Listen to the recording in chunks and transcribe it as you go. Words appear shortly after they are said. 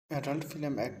Adult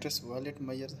film actress Violet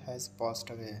Myers has passed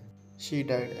away. She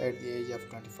died at the age of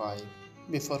 25.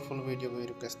 Before full video, we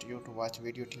request you to watch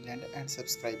video till end and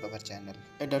subscribe our channel.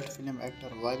 Adult film actor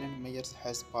Violet Myers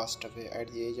has passed away at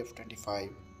the age of 25.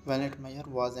 Violet Myers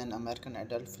was an American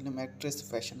adult film actress,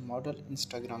 fashion model,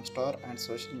 Instagram star, and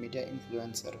social media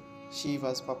influencer. She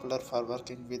was popular for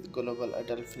working with global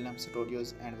adult film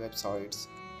studios and websites.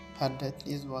 Her death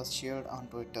news was shared on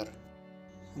Twitter.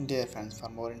 Dear friends, for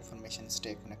more information,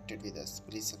 stay connected with us.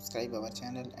 Please subscribe our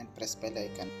channel and press bell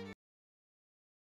icon.